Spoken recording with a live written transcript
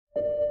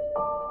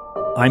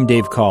I'm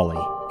Dave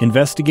Cawley,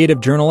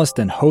 investigative journalist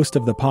and host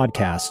of the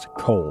podcast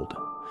Cold.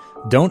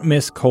 Don't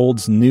miss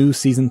Cold's new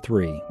Season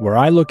 3, where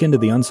I look into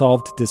the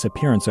unsolved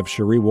disappearance of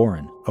Sheree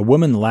Warren, a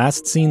woman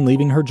last seen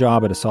leaving her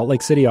job at a Salt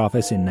Lake City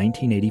office in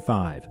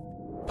 1985.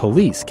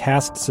 Police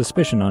cast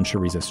suspicion on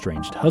Sheree's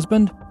estranged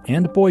husband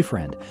and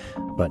boyfriend,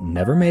 but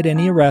never made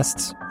any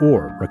arrests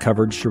or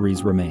recovered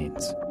Sheree's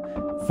remains.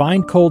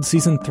 Find Cold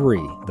Season 3,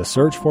 The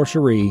Search for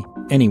Sheree,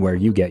 anywhere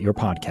you get your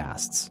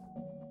podcasts.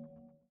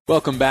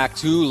 Welcome back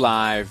to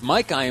Live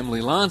Mike. I am Lee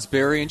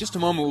Lonsberry. In just a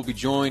moment, we'll be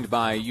joined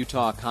by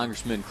Utah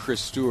Congressman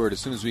Chris Stewart. As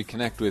soon as we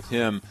connect with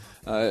him,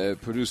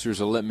 producers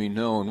will let me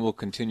know, and we'll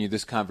continue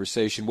this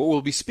conversation. What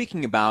we'll be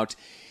speaking about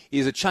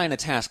is a China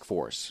task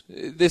force.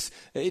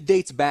 It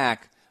dates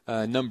back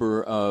a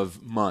number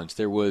of months.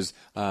 There was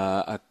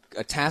a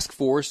task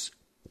force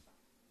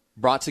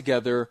brought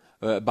together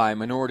by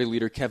Minority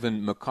Leader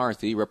Kevin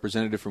McCarthy,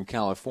 representative from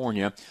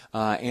California,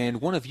 and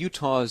one of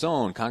Utah's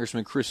own,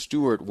 Congressman Chris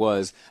Stewart,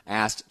 was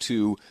asked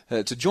to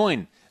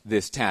join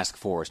this task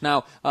force.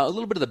 Now, a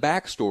little bit of the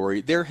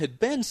backstory. There had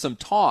been some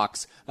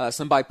talks,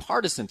 some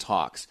bipartisan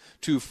talks,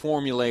 to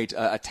formulate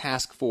a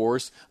task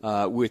force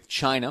with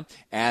China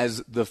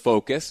as the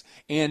focus.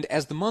 And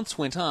as the months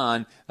went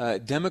on,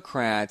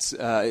 Democrats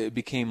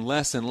became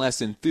less and less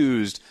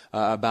enthused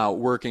about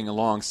working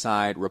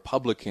alongside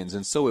Republicans.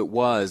 And so it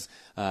was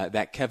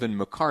that Kevin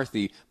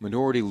McCarthy,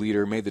 Minority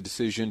Leader, made the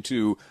decision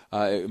to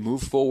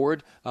move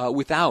forward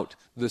without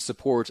the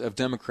support of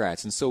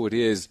Democrats. And so it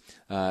is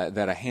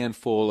that a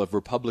handful of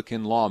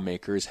Republican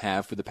lawmakers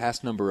have, for the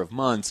past number of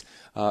months,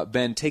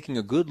 been taking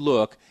a good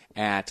look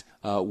at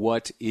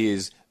what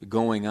is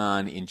going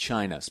on in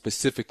China,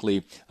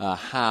 specifically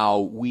how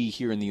we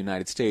here in the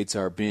United States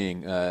are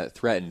being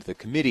threatened. The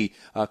committee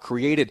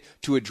created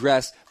to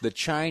address the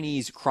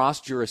Chinese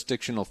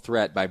cross-jurisdictional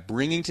threat by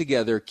bringing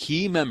together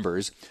key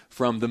members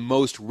from the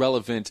most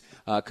relevant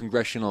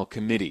congressional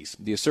committees.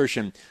 The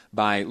assertion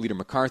by Leader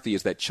McCarthy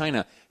is that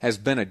China has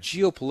been a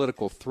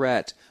geopolitical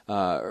threat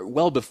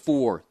well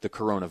before the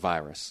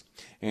coronavirus.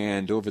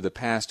 And over the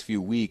past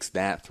few weeks,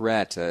 that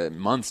threat,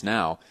 months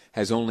now,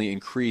 has only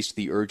increased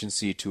the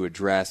urgency to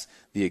address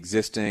the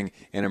existing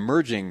and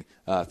emerging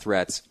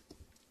threats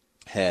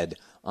head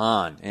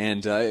on.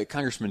 And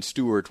Congressman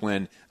Stewart,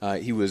 when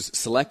he was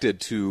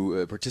selected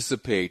to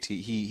participate,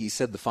 he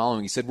said the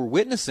following. He said, "We're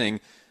witnessing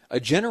a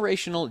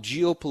generational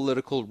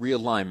geopolitical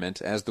realignment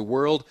as the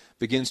world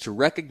begins to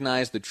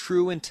recognize the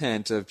true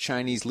intent of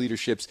Chinese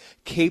leadership's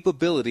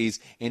capabilities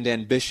and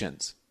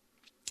ambitions."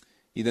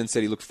 He then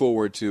said he looked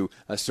forward to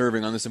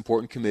serving on this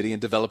important committee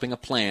and developing a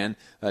plan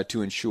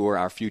to ensure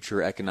our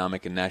future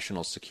economic and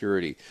national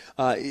security.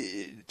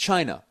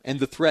 China and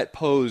the threat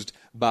posed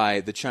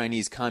by the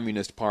Chinese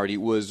Communist Party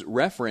was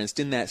referenced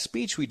in that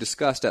speech we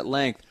discussed at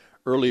length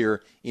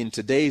earlier in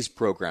today's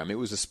program. It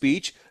was a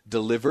speech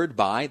delivered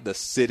by the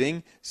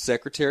sitting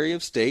Secretary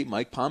of State,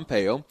 Mike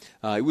Pompeo.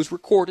 It was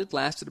recorded,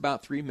 lasted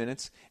about 3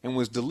 minutes, and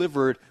was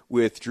delivered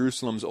with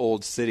Jerusalem's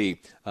Old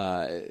City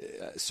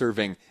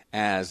serving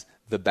as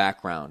the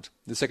background.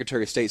 The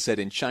Secretary of State said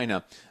in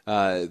China,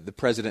 the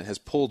president has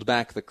pulled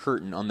back the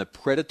curtain on the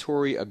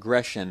predatory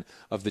aggression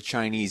of the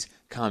Chinese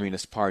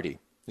Communist Party.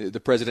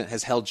 The president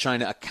has held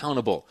China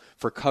accountable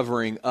for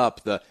covering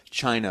up the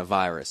China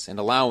virus and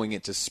allowing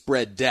it to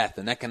spread death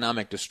and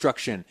economic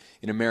destruction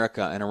in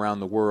America and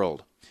around the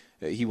world.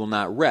 He will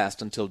not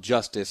rest until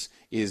justice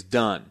is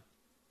done.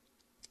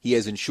 He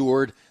has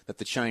ensured that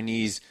the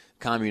Chinese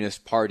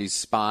Communist Party's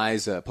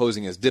spies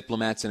posing as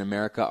diplomats in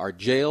America are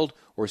jailed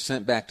or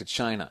sent back to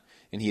China.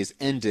 And he has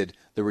ended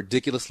the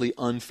ridiculously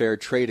unfair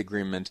trade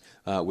agreement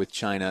with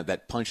China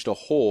that punched a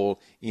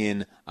hole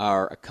in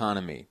our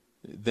economy.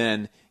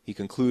 Then he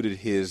concluded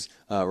his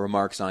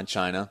remarks on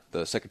China,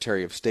 the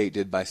Secretary of State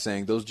did, by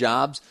saying those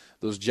jobs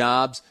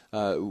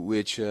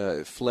which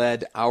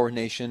fled our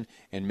nation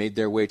and made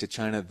their way to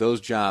China,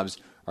 those jobs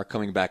are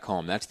coming back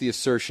home. That's the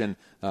assertion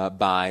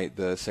by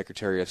the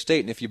Secretary of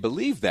State. And if you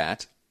believe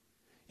that,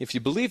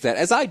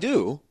 as I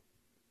do,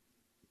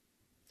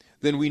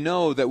 then we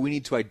know that we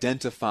need to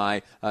identify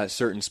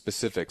certain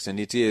specifics. And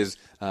it is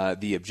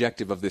the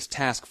objective of this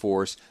task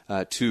force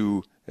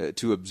to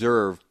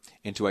observe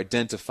and to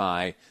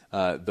identify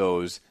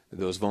those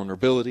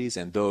vulnerabilities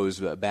and those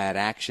bad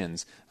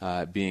actions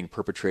being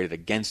perpetrated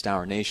against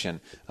our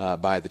nation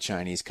by the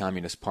Chinese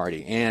Communist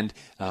Party. And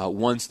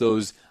once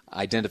those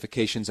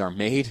identifications are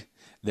made,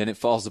 then it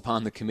falls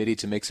upon the committee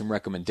to make some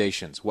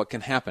recommendations. What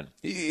can happen?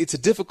 It's a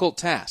difficult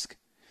task.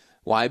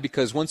 Why?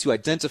 Because once you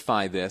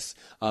identify this,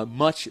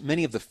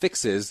 many of the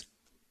fixes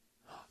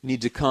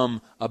need to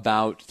come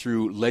about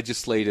through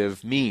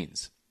legislative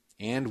means.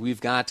 And we've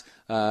got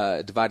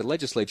a divided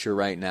legislature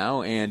right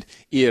now, and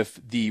if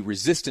the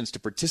resistance to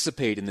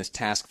participate in this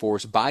task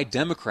force by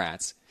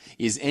Democrats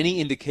is any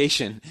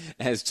indication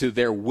as to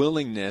their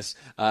willingness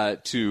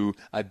to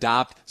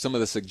adopt some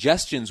of the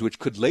suggestions which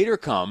could later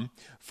come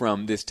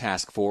from this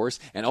task force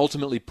and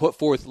ultimately put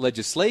forth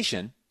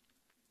legislation,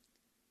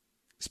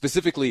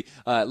 specifically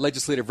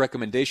legislative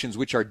recommendations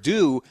which are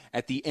due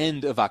at the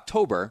end of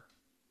October,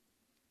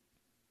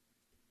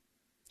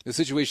 the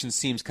situation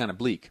seems kind of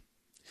bleak.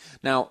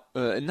 Now,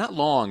 not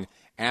long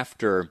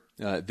after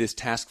this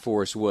task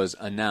force was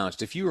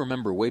announced, if you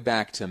remember way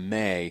back to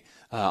May,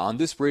 on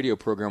this radio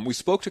program, we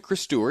spoke to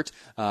Chris Stewart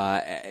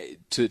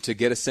to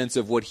get a sense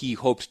of what he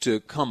hoped to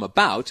come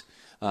about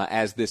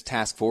as this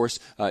task force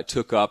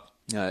took up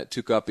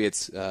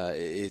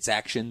its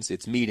actions,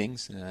 its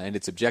meetings, and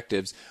its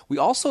objectives. We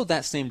also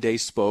that same day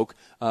spoke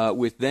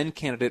with then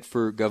candidate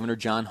for Governor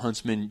Jon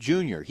Huntsman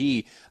Jr.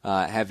 He,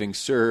 having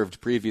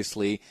served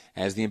previously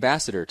as the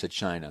ambassador to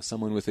China,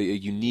 someone with a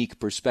unique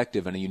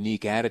perspective and a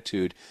unique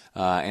attitude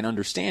and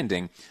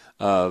understanding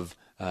of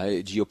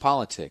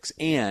geopolitics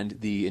and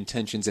the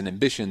intentions and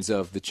ambitions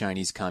of the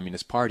Chinese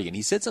Communist Party. And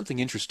he said something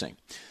interesting.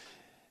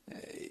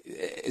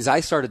 As I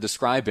started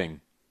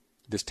describing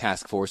this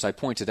task force, I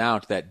pointed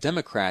out that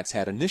Democrats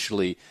had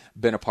initially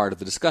been a part of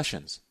the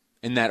discussions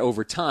and that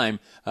over time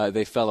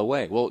they fell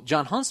away. Well,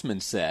 Jon Huntsman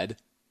said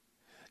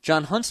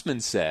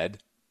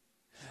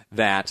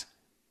that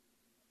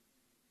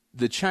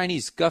the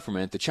Chinese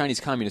government, the Chinese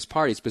Communist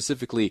Party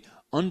specifically,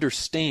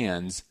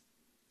 understands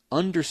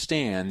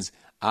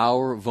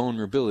our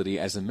vulnerability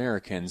as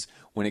Americans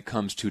when it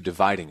comes to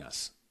dividing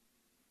us.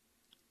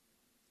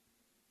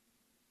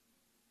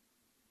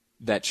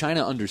 That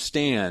China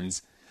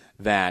understands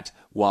that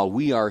while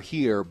we are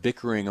here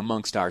bickering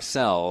amongst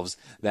ourselves,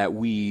 that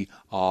we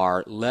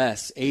are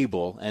less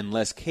able and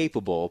less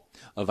capable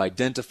of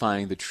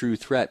identifying the true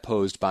threat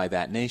posed by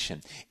that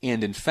nation.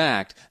 And in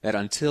fact, that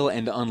until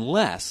and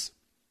unless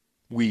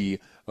we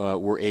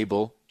were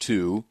able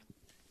to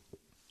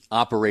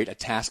operate a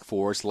task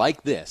force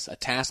like this, a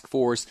task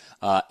force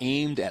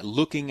aimed at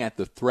looking at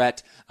the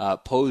threat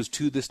posed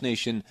to this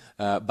nation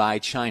by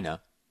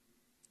China,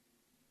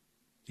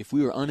 if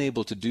we were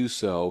unable to do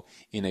so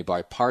in a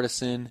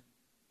bipartisan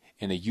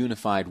and a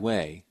unified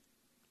way,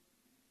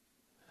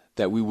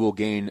 that we will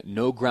gain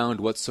no ground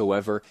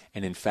whatsoever,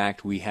 and in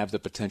fact we have the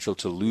potential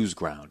to lose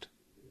ground.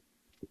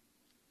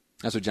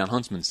 That's what Jon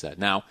Huntsman said.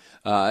 Now,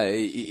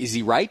 is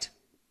he right?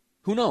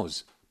 Who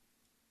knows?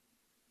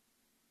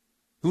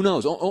 Who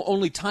knows?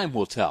 Only time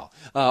will tell.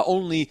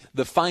 Only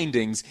the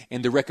findings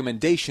and the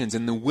recommendations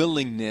and the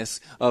willingness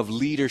of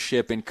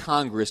leadership in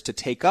Congress to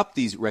take up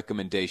these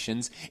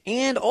recommendations,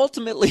 and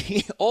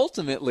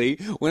ultimately,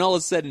 when all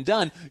is said and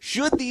done,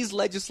 should these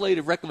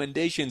legislative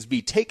recommendations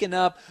be taken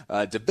up,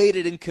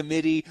 debated in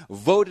committee,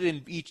 voted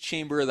in each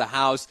chamber of the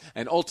House,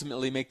 and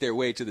ultimately make their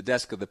way to the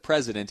desk of the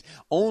president,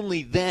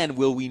 only then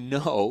will we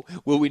know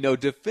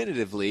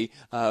definitively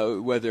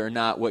whether or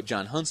not what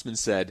Jon Huntsman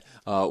said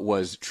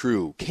was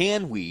true.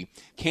 Can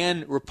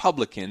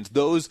Republicans,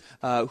 those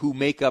who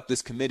make up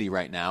this committee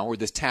right now, or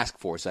this task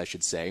force, I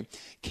should say,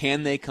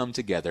 can they come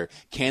together?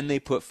 Can they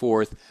put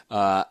forth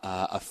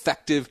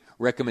effective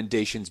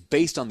recommendations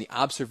based on the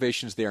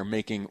observations they are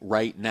making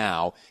right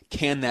now?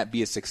 Can that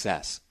be a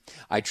success?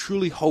 I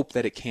truly hope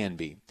that it can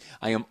be.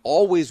 I am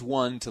always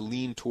one to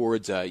lean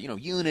towards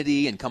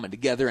unity and coming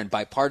together, and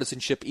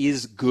bipartisanship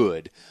is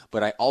good.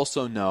 But I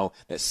also know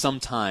that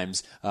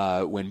sometimes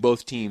when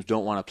both teams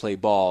don't want to play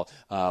ball,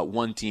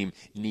 one team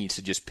needs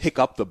to just pick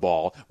up the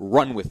ball,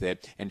 run with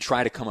it, and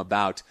try to come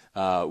about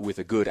with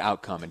a good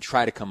outcome and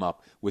try to come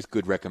up with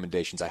good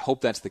recommendations. I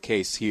hope that's the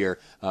case here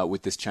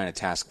with this China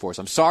task force.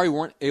 I'm sorry we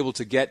weren't able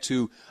to get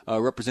to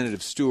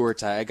Representative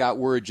Stewart. I got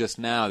word just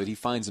now that he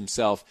finds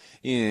himself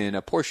in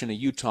a portion of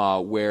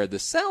Utah where the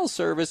cell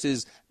service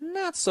is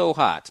not so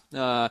hot.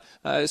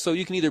 So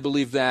you can either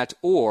believe that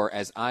or,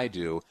 as I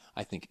do,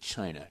 I think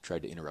China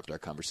tried to interrupt our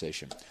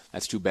conversation.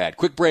 That's too bad.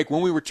 Quick break.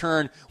 When we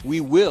return, we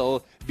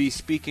will be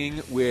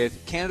speaking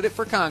with candidate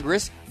for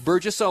Congress,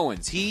 Burgess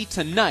Owens. He,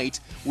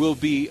 tonight, will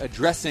be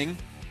addressing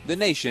the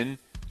nation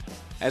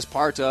as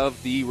part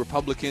of the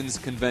Republicans'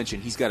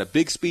 convention. He's got a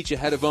big speech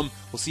ahead of him.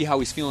 We'll see how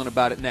he's feeling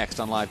about it next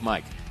on Live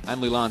Mike.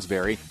 I'm Lee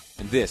Lonsberry,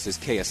 and this is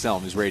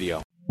KSL News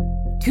Radio.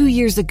 2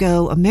 years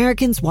ago,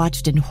 Americans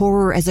watched in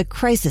horror as a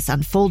crisis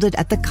unfolded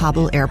at the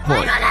Kabul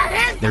airport.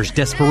 There's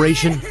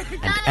desperation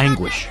and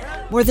anguish.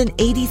 More than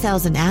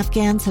 80,000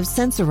 Afghans have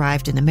since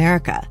arrived in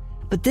America,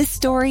 but this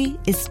story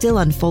is still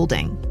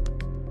unfolding.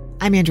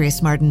 I'm Andrea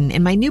Smartin.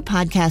 In my new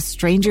podcast,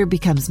 Stranger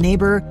Becomes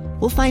Neighbor,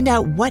 we'll find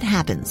out what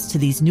happens to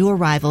these new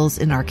arrivals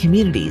in our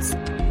communities.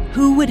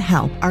 Who would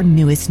help our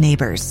newest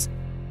neighbors?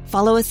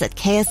 Follow us at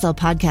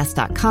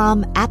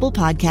kslpodcast.com, Apple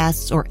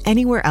Podcasts, or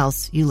anywhere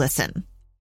else you listen.